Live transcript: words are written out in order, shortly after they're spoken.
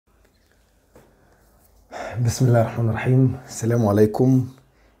بسم الله الرحمن الرحيم. السلام عليكم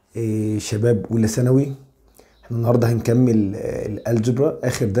شباب اولى ثانوي. احنا النهارده هنكمل الالجبرا.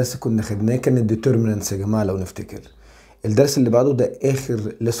 اخر درس كنا خدناه كان الديترمينانتس يا جماعه لو نفتكر. الدرس اللي بعده ده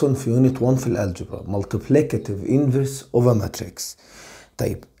اخر ليسون في يونت 1 في الالجبرا، Multiplicative Inverse of a Matrix.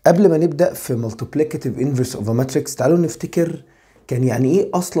 طيب قبل ما نبدا في Multiplicative Inverse of a Matrix تعالوا نفتكر كان يعني ايه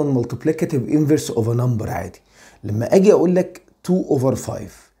اصلا Multiplicative Inverse of a Number. عادي لما اجي اقول لك 2 over 5،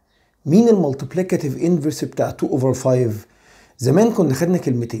 مين المالتيبليكاتيف انفرس بتاع 2 over 5؟ زمان كنا خدنا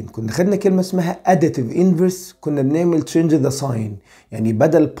كلمتين، كنا خدنا كلمة اسمها additive inverse، كنا بنعمل change the sign، يعني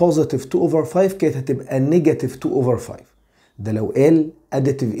بدل positive 2 over 5 كانت هتبقى negative 2 over 5، ده لو قال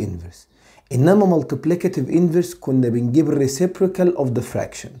additive inverse. انما multiplicative inverse كنا بنجيب reciprocal of the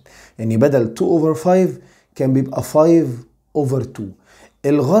fraction، يعني بدل 2 over 5 كان بيبقى 5 over 2.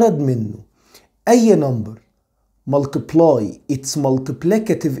 الغرض منه اي number multiply its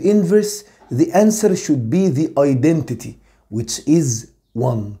multiplicative inverse, the answer should be the identity which is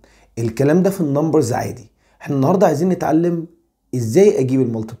 1. الكلام ده في النمبرز عادي. احنا النهارده عايزين نتعلم ازاي اجيب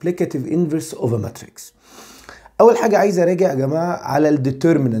المالتيبليكاتيف انفرس اوف ا ماتريكس. اول حاجه عايز اراجع يا جماعه على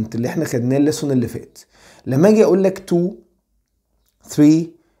الديترمينانت اللي احنا خدناه الليسون اللي فات. لما اجي اقول لك 2 3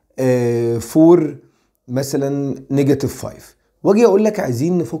 4 مثلا نيجاتيف 5، واجي اقول لك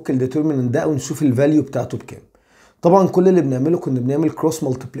عايزين نفك الديترمينانت ده او نشوف الفاليو بتاعته بكام. طبعا كل اللي بنعمله كنا بنعمل كروس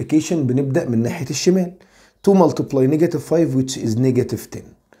مالتيبليكيشن، بنبدا من ناحيه الشمال. 2 multiply نيجاتيف 5 which is نيجاتيف 10.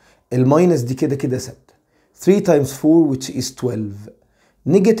 الماينس دي كده كده ثابته. 3 times 4 which is 12.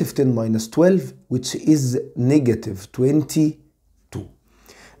 نيجاتيف 10 minus 12 which is نيجاتيف 22.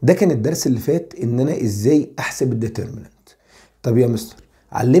 ده كان الدرس اللي فات ان انا ازاي احسب الديترمينانت. طب يا مستر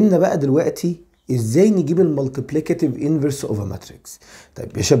علمنا بقى دلوقتي ازاي نجيب المالتيبليكاتيف انفرس اوف ا ماتريكس.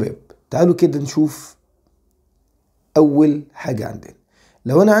 طيب يا شباب تعالوا كده نشوف اول حاجه عندنا.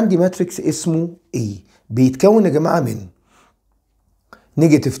 لو انا عندي ماتريكس اسمه A بيتكون يا جماعه من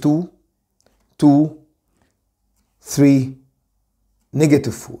نيجاتيف 2 2 3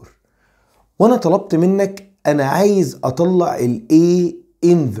 نيجاتيف 4، وانا طلبت منك انا عايز اطلع ال A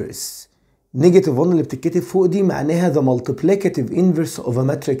inverse. نيجاتيف 1 اللي بتتكتب فوق دي معناها the multiplicative inverse of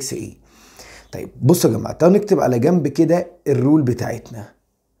a matrix A. طيب بصوا يا جماعه تعالوا نكتب على جنب كده الرول بتاعتنا.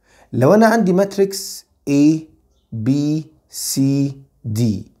 لو انا عندي ماتريكس A B C D،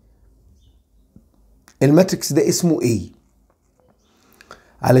 الماتريكس ده اسمه A.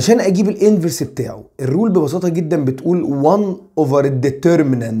 علشان اجيب الانفرس بتاعه الرول ببساطه جدا بتقول 1 over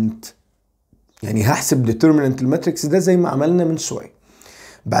الديترمينانت، يعني هحسب ديترمينانت الماتريكس ده زي ما عملنا من شويه.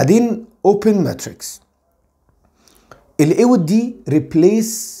 بعدين open matrix، ال A وال D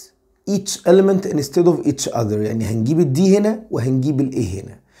replace each element instead of each other، يعني هنجيب ال D هنا وهنجيب ال A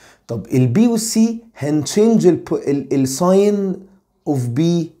هنا. طب ال B وال C هنشينج الساين اوف B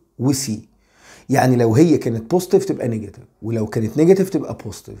و C، يعني لو هي كانت بوزيتيف تبقى نيجاتيف، ولو كانت نيجاتيف تبقى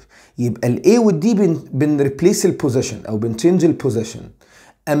بوزيتيف. يبقى ال A وال D بنريبليس البوزيشن او بنشينج البوزيشن،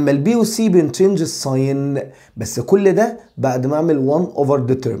 اما ال B وال C بنشينج الساين. بس كل ده بعد ما اعمل 1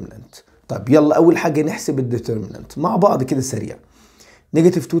 over determinant. طب يلا اول حاجه نحسب الديترمينانت مع بعض كده سريع.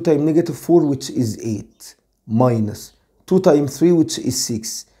 نيجاتيف 2 تايم نيجاتيف 4 which is 8 minus 2 تايم 3 which is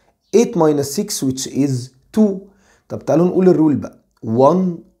 6. 8 minus 6 which is 2. طب تعالوا نقول الرول بقى.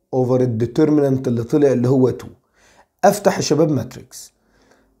 1 over الديترمينانت اللي طلع اللي هو 2. افتح يا شباب ماتريكس،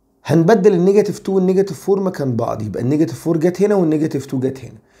 هنبدل النيجاتيف 2 والنيجاتيف 4 مكان بعض، يبقى النيجاتيف 4 جت هنا والنيجاتيف 2 جت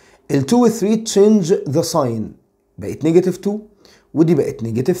هنا. ال 2 وال 3 تشينج ذا ساين، بقت نيجاتيف 2 ودي بقت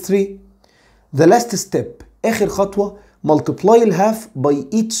نيجاتيف 3. The last step، اخر خطوه، multiply الهاف by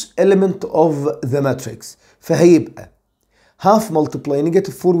each element of the matrix، فهيبقى half multiply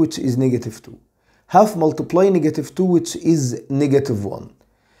negative 4 which is negative 2. half multiply negative 2 which is negative 1.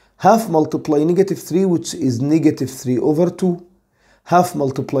 half multiply negative 3 which is negative 3 over 2. half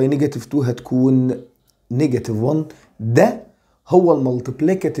multiply negative 2 هتكون negative 1. ده هو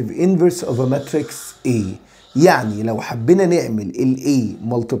المالتيبليكاتيف inverse of a matrix A. يعني لو حبينا نعمل ال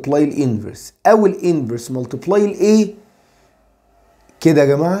A multiply الانفرس او الانفرس multiply ال A كده يا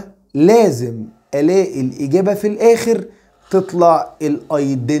جماعه لازم الاقي الاجابه في الاخر تطلع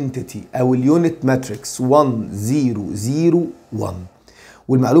الايدنتيتي او اليونت ماتريكس 1 0 0 1.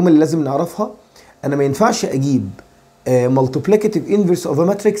 والمعلومه اللي لازم نعرفها، انا ما ينفعش اجيب multiplicative inverse of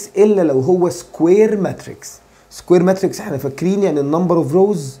a matrix الا لو هو سكوير ماتريكس. سكوير ماتريكس احنا فاكرين يعني النمبر اوف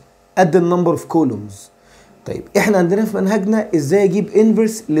روز قد النمبر اوف كولومز. طيب احنا عندنا في منهجنا ازاي اجيب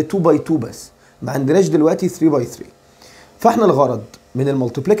انفرس ل 2 باي 2 بس، ما عندناش دلوقتي 3 باي 3. فاحنا الغرض من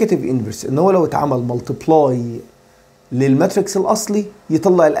المالتيبليكاتيف انفرس ان هو لو اتعمل مالتيبلاي للماتريكس الاصلي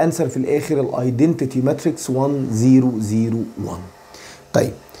يطلع الانسر في الاخر الايدنتيتي ماتريكس 1 0 0 1.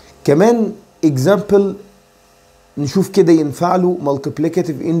 طيب كمان اكزامبل نشوف كده ينفع له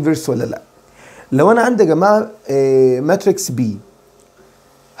multiplicative inverse ولا لا. لو انا عندي يا جماعه ماتريكس بي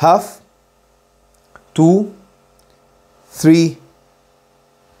هاف 2 3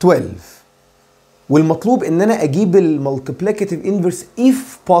 12 والمطلوب ان انا اجيب المالتيبليكاتيف انفرس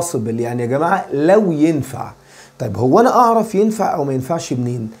if possible، يعني يا جماعه لو ينفع. طيب هو انا اعرف ينفع او ما ينفعش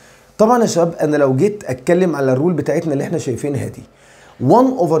منين؟ طبعا يا شباب انا لو جيت اتكلم على الرول بتاعتنا اللي احنا شايفينها دي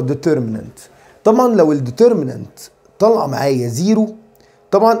 1 over determinant، طبعا لو الديترمينانت طلع معايا 0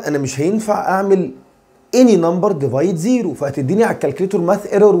 طبعا انا مش هينفع اعمل any number divide 0 فهتديني على الكالكوليتور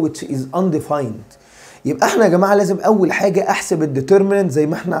ماث ايرور which is undefined. يبقى احنا يا جماعه لازم اول حاجه احسب الديترمينانت زي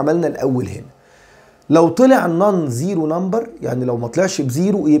ما احنا عملنا الاول هنا. لو طلع نون زيرو نمبر يعني لو ما طلعش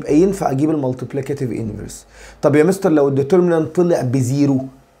بزيرو يبقى ينفع اجيب المالتيبليكاتيف انفرس. طب يا مستر لو الديترمينانت طلع بزيرو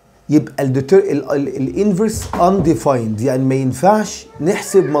يبقى الانفرس undefined يعني ما ينفعش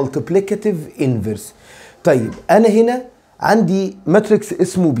نحسب مالتيبليكاتيف انفرس. طيب انا هنا عندي ماتريكس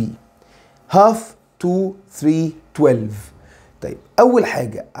اسمه بي هاف 2 3 12. طيب اول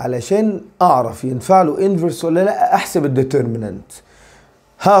حاجه علشان اعرف ينفع له انفرس ولا لا احسب الديترمينانت.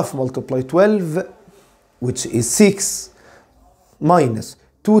 half multiply 12 which is 6 minus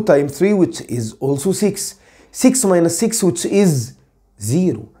 2 times 3 which is also 6. 6 minus 6 which is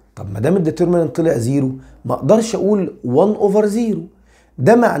 0. طب ما دام الديترمينانت طلع 0 ما اقدرش اقول 1 over 0.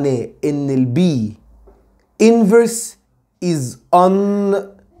 ده معناه ان البي inverse is undefined.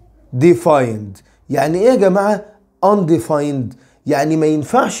 يعني ايه يا جماعه undefined؟ يعني ما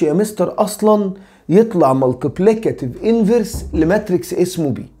ينفعش يا مستر اصلا يطلع multiplicative inverse لماتريكس اسمه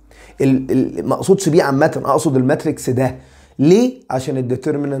بي. ما اقصدش بيه عامه، اقصد الماتريكس ده. ليه؟ عشان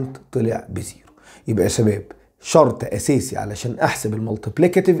الديترمينانت طلع بزيرو. يبقى يا شباب شرط اساسي علشان احسب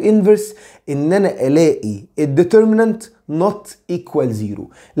المالتيبليكاتيف انفرس ان انا الاقي الديترمينانت not equal 0.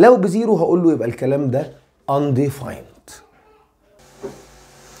 لو بزيرو هقول له يبقى الكلام ده undefined.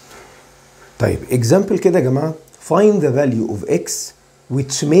 طيب example كده يا جماعه find the value of x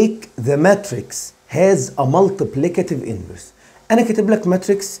which make the matrix has a multiplicative inverse. انا كاتب لك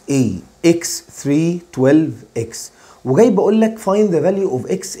ماتريكس A x 3 12 x وجاي بقول لك find the value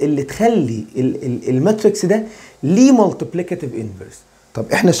of x اللي تخلي الماتريكس ده ليه multiplicative inverse. طب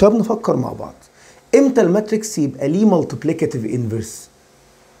احنا شباب نفكر مع بعض امتى الماتريكس يبقى ليه multiplicative inverse؟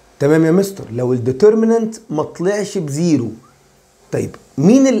 تمام يا مستر لو الديترمينانت ما طلعش بزيرو. طيب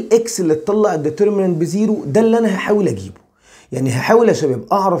مين الاكس اللي تطلع الديترمينانت بزيرو؟ ده اللي انا هحاول اجيبه. يعني هحاول يا شباب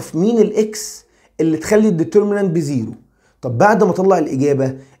اعرف مين الاكس اللي تخلي الديترمينانت بزيرو. طب بعد ما اطلع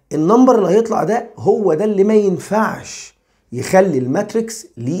الاجابه النمبر اللي هيطلع ده هو ده اللي ما ينفعش يخلي الماتريكس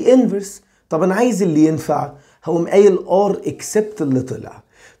ليه انفرس. طب انا عايز اللي ينفع، هقوم قايل ار اكسبت اللي طلع.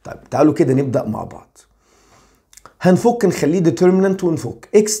 طيب تعالوا كده نبدا مع بعض. هنفك نخليه ديترمينانت ونفك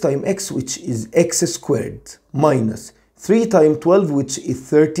x تايم x which is x squared minus 3 تايم 12 which is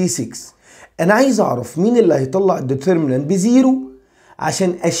 36. انا عايز اعرف مين اللي هيطلع الديترمينانت بزيرو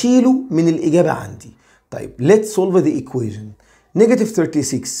عشان اشيله من الاجابه عندي. طيب let's solve the equation. Negative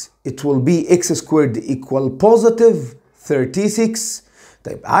 36 it will be x squared equal positive 36.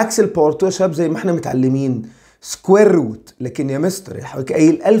 طيب عكس الباور 2 يا شباب زي ما احنا متعلمين سكوير روت، لكن يا مستر حضرتك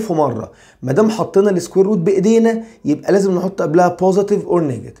قايل 1000 مره ما دام حطينا السكوير روت بايدينا يبقى لازم نحط قبلها بوزيتيف اور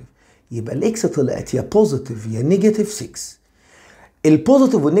نيجاتيف. يبقى الاكس طلعت يا بوزيتيف يا نيجاتيف 6.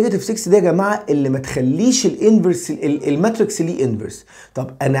 البوزيتيف والنيجاتيف 6 دي يا جماعه اللي ما تخليش الانفرس الماتريكس ليه انفرس.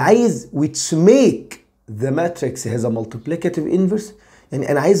 طب انا عايز which make the matrix has a multiplicative inverse،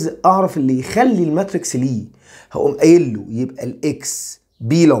 يعني انا عايز اعرف اللي يخلي الماتريكس ليه. هقوم قايل له يبقى الاكس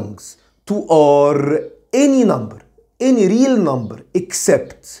belongs to r any number any real number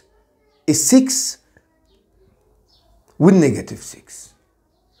except ال 6 والنيجاتيف 6.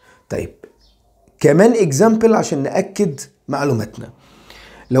 طيب كمان اكزامبل عشان نأكد معلوماتنا.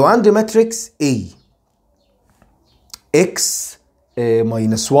 لو عندي ماتريكس A x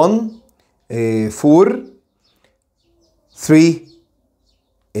minus 1 4 3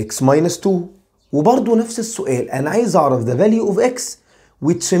 x minus 2 وبرضه نفس السؤال انا عايز اعرف the value of x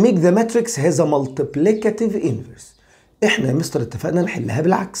which make the matrix has a multiplicative inverse. احنا يا مستر اتفقنا نحلها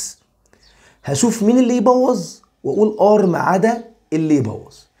بالعكس. هشوف مين اللي يبوظ واقول r ما عدا اللي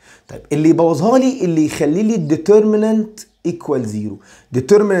يبوظ. طيب اللي يبوظها لي اللي يخلي لي الديترمينانت equal 0.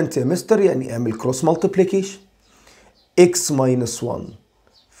 determinant يا مستر يعني اعمل cross multiplication. x minus 1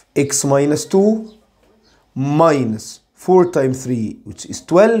 x minus 2 minus 4 times 3 which is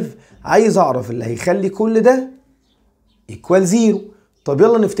 12. عايز اعرف اللي هيخلي كل ده equal 0. طب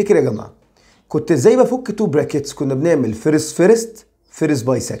يلا نفتكر يا جماعه كنت ازاي بفك 2 brackets. كنا بنعمل first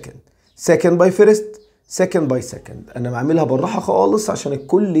by second by first second by second. انا بعملها بالراحه خالص عشان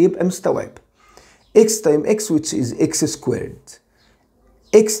الكل يبقى مستوعب. x time x which is x squared,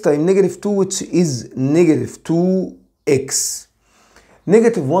 x time negative 2 which is negative 2x,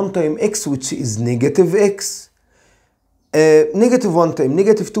 negative 1 time x which is negative x, negative 1 time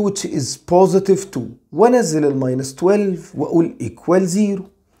negative 2 which is positive 2، وانزل الماينس 12 واقول equal 0.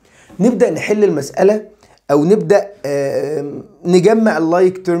 نبدأ نحل المسألة او نبدأ نجمع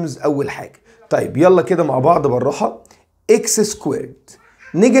اللايك تيرمز اول حاجة. طيب يلا كده مع بعض بالراحة. x squared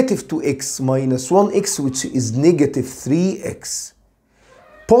negative 2x minus 1x which is negative 3x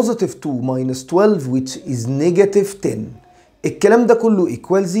positive 2 minus 12 which is negative 10. الكلام ده كله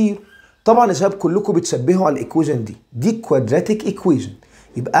equal 0. طبعا يا شباب كلكم بتشبهوا على الايكويشن دي quadratic equation،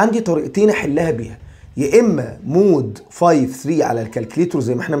 يبقى عندي طريقتين احلها بيها، يا اما مود 5 3 على الكالكليتور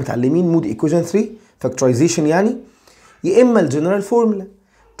زي ما احنا متعلمين مود ايكويشن 3 فاكتورايزيشن يعني، يا اما الجنرال فورمولا.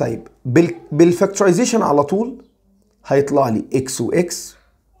 طيب بالفاكتورايزيشن على طول هيطلع لي x و x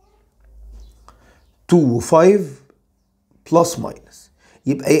 2 و 5 بلس ماينس،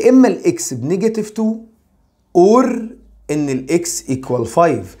 يبقى يا اما الاكس بنيجاتيف 2 اور ان الاكس ايكوال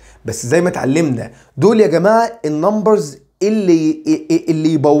 5. بس زي ما اتعلمنا دول يا جماعه النمبرز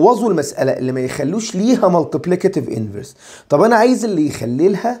اللي يبوظوا المساله، اللي ما يخلوش ليها مالتيبليكاتيف انفرس. طب انا عايز اللي يخلي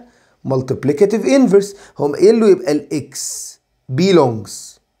لها مالتيبليكاتيف انفرس، هم قايل له يبقى الاكس belongs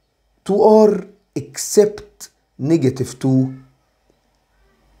to r except negative 2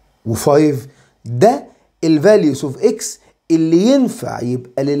 و 5. ده الفاليوز اوف اكس اللي ينفع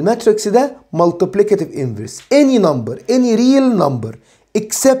يبقى للماتريكس ده multiplicative inverse any number any real number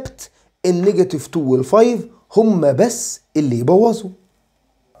except النيجاتيف 2 وال 5 هم بس اللي يبوظوا.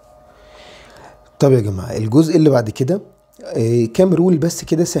 طب يا جماعه الجزء اللي بعد كده كام رول بس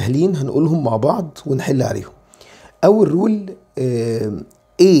كده سهلين هنقولهم مع بعض ونحل عليهم. اول رول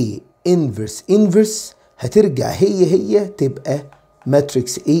A inverse هترجع هي تبقى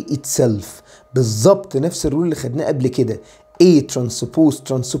ماتريكس A itself بالظبط نفس الرول اللي خدناه قبل كده. A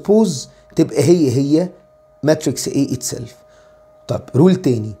transpose تبقى هي ماتريكس A itself. طب رول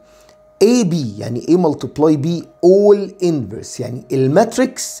تاني AB يعني A multiply B all inverse، يعني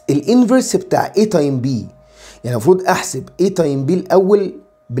الماتريكس الانفرس بتاع A time B، يعني المفروض احسب A time B الاول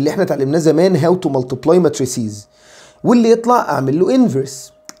باللي احنا اتعلمناه زمان how to multiply matrices، واللي يطلع اعمل له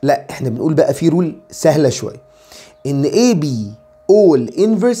انفرس. لا احنا بنقول بقى في رول سهله شويه ان AB all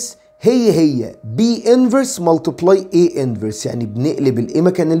inverse هي B inverse multiply A inverse، يعني بنقلب ال A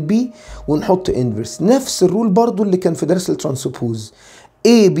مكان ال B ونحط inverse. نفس الرول برضو اللي كان في درس الترانسبوز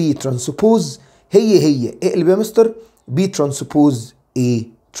AB transpose هي اقلب يا مستر B transpose A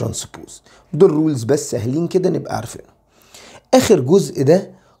transpose. دول رولز بس سهلين كده نبقى عارفين. اخر جزء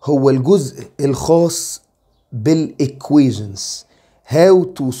ده هو الجزء الخاص بالايكويشنز how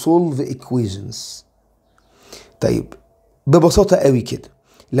to solve equations. طيب ببساطة قوي كده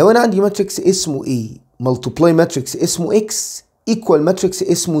لو انا عندي ماتريكس اسمه A multiply ماتريكس اسمه X equal ماتريكس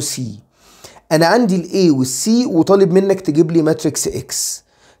اسمه C، انا عندي ال A وال C وطالب منك تجيب لي ماتريكس X.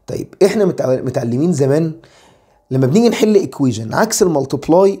 طيب احنا متعلمين زمان لما بنيجي نحل ايكويشن عكس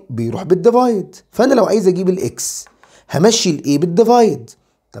المالتيبلاي بيروح بالديفايد، فانا لو عايز اجيب الاكس همشي الاي بالديفايد.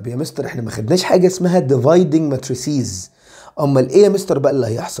 طب يا مستر احنا ما خدناش حاجه اسمها ديفايدنج ماتريسيز، امال ايه يا مستر بقى اللي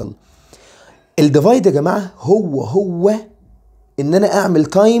هيحصل؟ الديفايد يا جماعه هو ان انا اعمل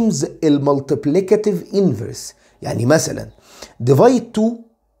تايمز المالتيبليكاتيف انفرس. يعني مثلا ديفايد 2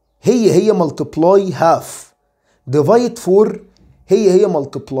 هي مالتيبلاي هاف، ديفايد 4 هي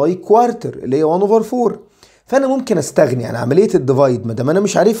مالتيبلاي كوارتر اللي هي 1 اوفر 4. فانا ممكن استغني عن عمليه الديفايد ما دام انا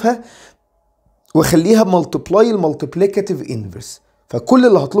مش عارفها واخليها مالتيبلاي المالتيبليكاتيف انفرس. فكل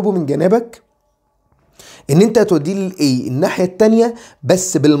اللي هطلبه من جنابك ان انت هتودي لي الاي الناحيه الثانيه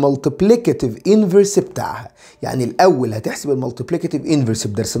بس بالمالتيبليكاتيف انفرس بتاعها. يعني الاول هتحسب المالتيبليكاتيف انفرس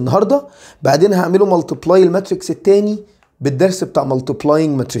بدرس النهارده، بعدين هعمله مالتيبلاي الماتريكس الثاني بالدرس بتاع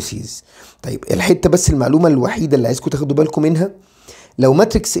مالتيبلاينج ماتريسيز. طيب الحته بس المعلومه الوحيده اللي عايزكم تاخدوا بالكم منها، لو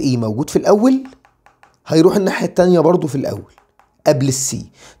ماتريكس اي موجود في الاول هيروح الناحيه الثانيه برضو في الاول قبل السي.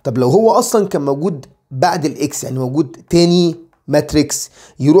 طب لو هو اصلا كان موجود بعد الاكس يعني موجود تاني ماتريكس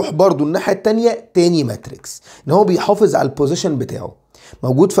يروح برضو الناحيه الثانيه تاني ماتريكس، ان هو بيحافظ على البوزيشن بتاعه.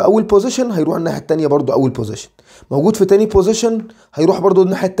 موجود في اول بوزيشن هيروح الناحيه الثانيه برضو اول بوزيشن، موجود في تاني بوزيشن هيروح برضو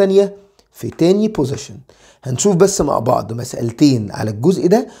الناحيه الثانيه في تاني بوزيشن. هنشوف بس مع بعض مسألتين على الجزء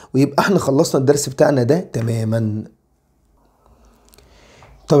ده ويبقى احنا خلصنا الدرس بتاعنا ده تماما.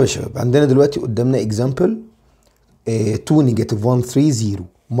 طب يا شباب عندنا دلوقتي قدامنا example 2 negative 1 3 0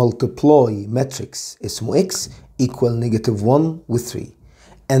 multiply matrix اسمه x equal negative 1 و 3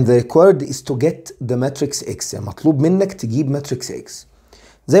 and the required is to get the matrix x، يعني مطلوب منك تجيب matrix x.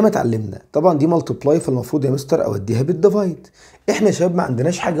 زي ما اتعلمنا طبعا دي مالتبلاي، فالمفروض يا مستر اوديها بالديفايد. احنا يا شباب ما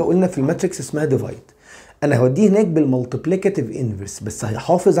عندناش حاجه قلنا في الماتريكس اسمها ديفايد، انا هوديه هناك بالمالتيبليكاتيف انفرس، بس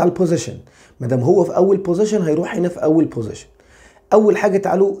هيحافظ على البوزيشن. ما دام هو في اول بوزيشن هيروح هنا في اول بوزيشن. اول حاجه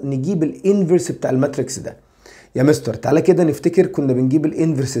تعالوا نجيب الانفرس بتاع الماتريكس ده. يا مستر تعالى كده نفتكر كنا بنجيب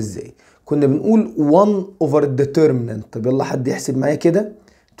الانفرس ازاي. كنا بنقول 1 اوفر الديترمينانت. طب يلا حد يحسب معايا كده.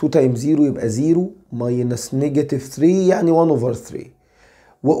 2 تايم 0 يبقى 0 ماينس نيجاتيف 3 يعني 1 اوفر 3.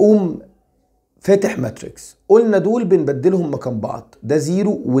 واقوم فاتح ماتريكس. قلنا دول بنبدلهم مكان بعض، ده 0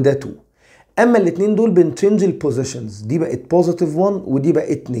 وده 2. اما الاثنين دول بنتشنج البوزيشنز، دي بقت بوزيتيف 1 ودي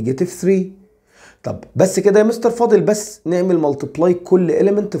بقت نيجاتيف 3. طب بس كده يا مستر فاضل بس نعمل ملتبلاي كل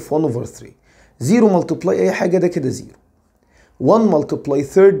اليمنت في 1 اوفر 3. 0 ملتبلاي اي حاجه ده كده 0. 1 ملتبلاي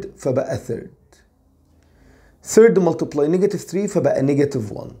ثيرد فبقى ثيرد. ثيرد ملتبلاي نيجاتيف 3 فبقى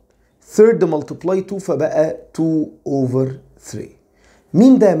نيجاتيف 1. ثيرد ملتبلاي 2 فبقى 2 اوفر 3.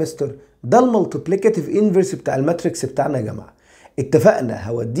 مين ده يا مستر؟ ده الملتبليكاتيف انفرس بتاع الماتريكس بتاعنا يا جماعه. اتفقنا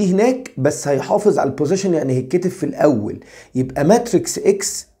هوديه هناك بس هيحافظ على البوزيشن، يعني هيتكتب في الاول يبقى ماتريكس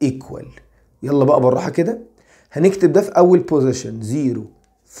اكس ايكوال. يلا بقى بالراحه كده هنكتب ده في اول بوزيشن 0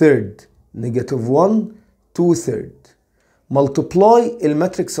 ثيرد نيجاتيف 1 2 ثيرد ملتبلاي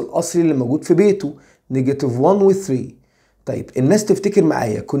الماتريكس الاصلي اللي موجود في بيته نيجاتيف 1 و 3. طيب الناس تفتكر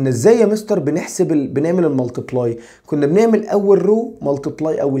معايا كنا ازاي يا مستر بنعمل الملتبلاي؟ كنا بنعمل اول رو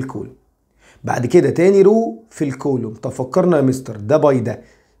ملتبلاي اول كولوم، بعد كده تاني رو في الكولوم. طب فكرنا يا مستر ده باي ده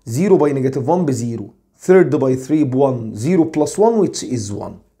 0 باي نيجاتيف 1 ب 0 ثيرد باي 3 ب 1 0 بلس 1 which is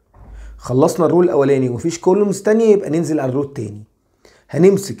 1. خلصنا الرو الاولاني ومفيش كولومز تانية يبقى ننزل على الرو التاني.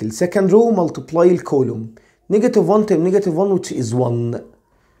 هنمسك السكند رو ملتبلاي الكولوم نيجاتيف 1 تايم نيجاتيف 1 which is 1.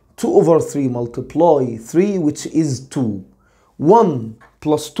 2 over 3 multiply 3 which is 2. 1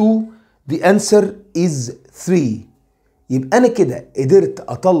 plus 2 the answer is 3. يبقى انا كده قدرت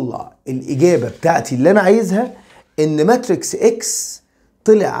اطلع الاجابه بتاعتي اللي انا عايزها ان ماتريكس اكس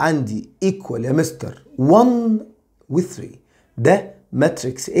طلع عندي ايكوال يا مستر 1 و 3. ده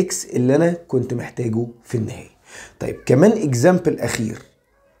ماتريكس اكس اللي انا كنت محتاجه في النهايه. طيب كمان اكزامبل اخير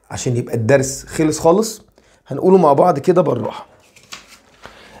عشان يبقى الدرس خلص خالص هنقوله مع بعض كده بالراحه.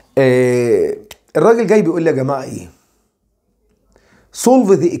 الراجل جاي بيقول لي يا جماعه ايه؟ solve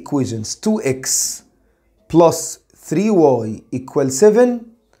the equations 2x plus 3y equal 7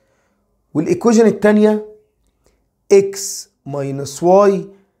 والايكويشن الثانيه x minus y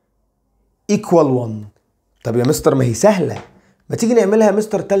equal 1. طب يا مستر ما هي سهله، ما تيجي نعملها يا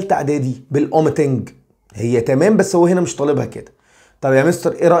مستر تالتة اعدادي بالاوميتنج. هي تمام بس هو هنا مش طالبها كده. طب يا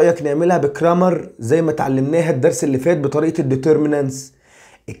مستر ايه رايك نعملها بكرامر زي ما اتعلمناها الدرس اللي فات بطريقه الديترمينانتس؟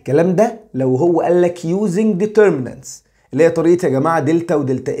 الكلام ده لو هو قال لك using determinants اللي هي طريقه يا جماعه دلتا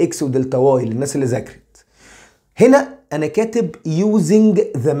ودلتا اكس ودلتا واي للناس اللي ذاكرت. هنا انا كاتب using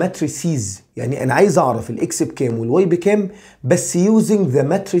the matrices، يعني انا عايز اعرف الاكس بكام والواي بكام بس using the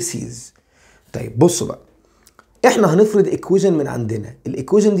matrices. طيب بصوا بقى احنا هنفرض equation من عندنا.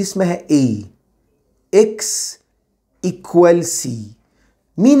 الايكويشن دي اسمها A x equal c.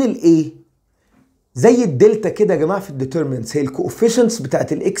 مين الاي؟ زي الدلتا كده يا جماعه في الديترمينانتس، هي الكوفيشنتس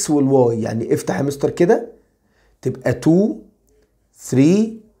بتاعت الاكس والواي. يعني افتح يا مستر كده تبقى 2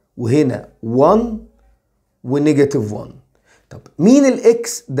 3 وهنا 1 ونيجاتيف 1. طب مين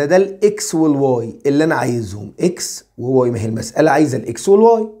الاكس؟ ده الاكس والواي اللي انا عايزهم، اكس وواي. ما هي المساله عايزه الاكس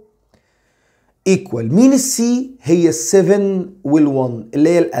والواي. ايكوال مين السي؟ هي ال7 وال1 اللي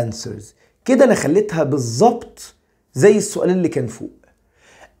هي الانسرز. كده انا خليتها بالظبط زي السؤال اللي كان فوق.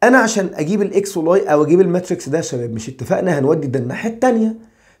 انا عشان اجيب الاكس والواي او اجيب الماتريكس ده يا شباب مش اتفقنا هنودي ده الناحيه الثانيه؟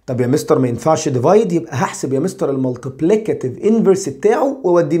 طب يا مستر ما ينفعش ديفايد، يبقى هحسب يا مستر المالتيبليكاتيف انفرس بتاعه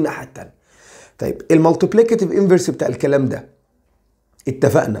واوديه الناحيه الثانيه. طيب المالتيبليكاتيف انفرس بتاع الكلام ده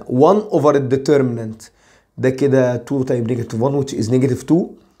اتفقنا 1 اوفر الديترمينانت ده كده 2 تايم نيجاتيف 1 which is نيجاتيف 2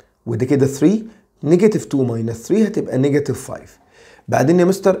 وده كده 3 نيجاتيف 2 ماينس 3 هتبقى نيجاتيف 5. بعدين يا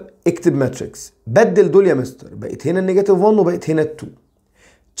مستر اكتب ماتريكس، بدل دول يا مستر بقت هنا النيجاتيف 1 وبقت هنا 2.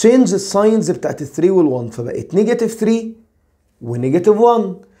 تشينج الساينز بتاعت ال 3 وال 1 فبقت نيجاتيف 3 ونيجاتيف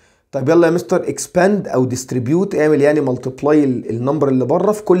 1. طيب يلا يا مستر اكسباند او ديستريبيوت، اعمل يعني ملتبلاي النمبر اللي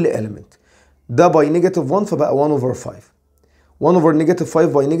بره في كل اليمنت. ده باي نيجاتيف 1 فبقى 1 اوفر 5. 1 اوفر نيجاتيف 5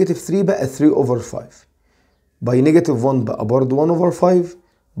 باي نيجاتيف 3 بقى 3 اوفر 5. باي نيجاتيف 1 بقى برضه 1 اوفر 5.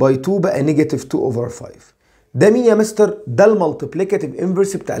 باي 2 بقى نيجاتيف 2 اوفر 5. ده مين يا مستر؟ ده المالتيبليكاتيف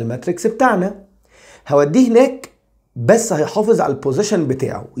انفرس بتاع الماتريكس بتاعنا. هوديه هناك بس هيحافظ على البوزيشن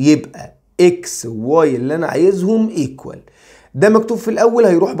بتاعه، يبقى اكس وواي اللي انا عايزهم ايكوال. ده مكتوب في الاول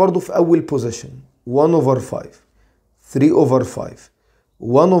هيروح برضو في اول بوزيشن 1 اوفر 5 3 اوفر 5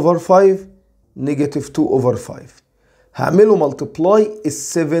 1 اوفر 5 نيجاتيف 2 اوفر 5. هعمله ملتبلاي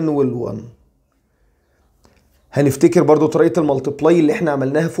ال7 وال1. هنفتكر برضو طريقة الملتبلاي اللي احنا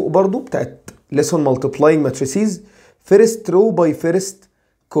عملناها فوق برضو بتاعت lesson multiplying matrices first row by first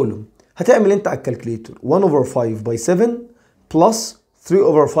column. هتعمل انت على الكالكليتور 1 over 5 by 7 plus 3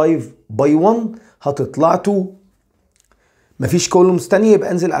 over 5 by 1 هتطلع 2. مفيش كولومز تانية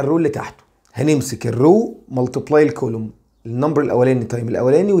يبقى انزل على الرو اللي تحته. هنمسك الرو ملتبلاي الكولوم، النمبر الاولاني تايم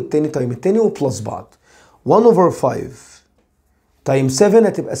الاولاني والتاني تايم التاني وبلس بعض. 1 over 5 تايم 7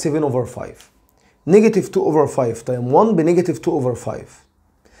 هتبقى 7 over 5. نيجاتيف 2 over 5 تايم 1 بنيجاتيف 2 over 5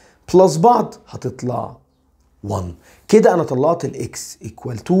 بلس بعض هتطلع 1. كده انا طلعت الاكس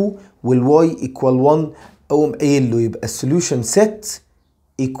ايكوال 2 والواي ايكوال 1. اقوم قايل له يبقى السوليوشن سيت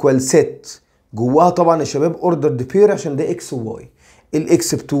ايكوال سيت جواها طبعا يا شباب اوردر بير عشان ده اكس وواي.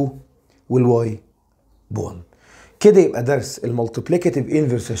 الاكس ب 2 والواي ب 1. كده يبقى درس المالتيبليكاتيف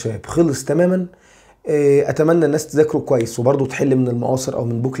انفرس يا شباب خلص تماما. اتمنى الناس تذاكروا كويس وبرضه تحل من المعاصر او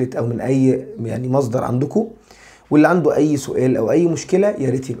من بوكلت او من اي يعني مصدر عندكم. واللي عنده اي سؤال او اي مشكله يا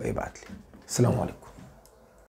ريت يبقى يبعت لي. السلام عليكم.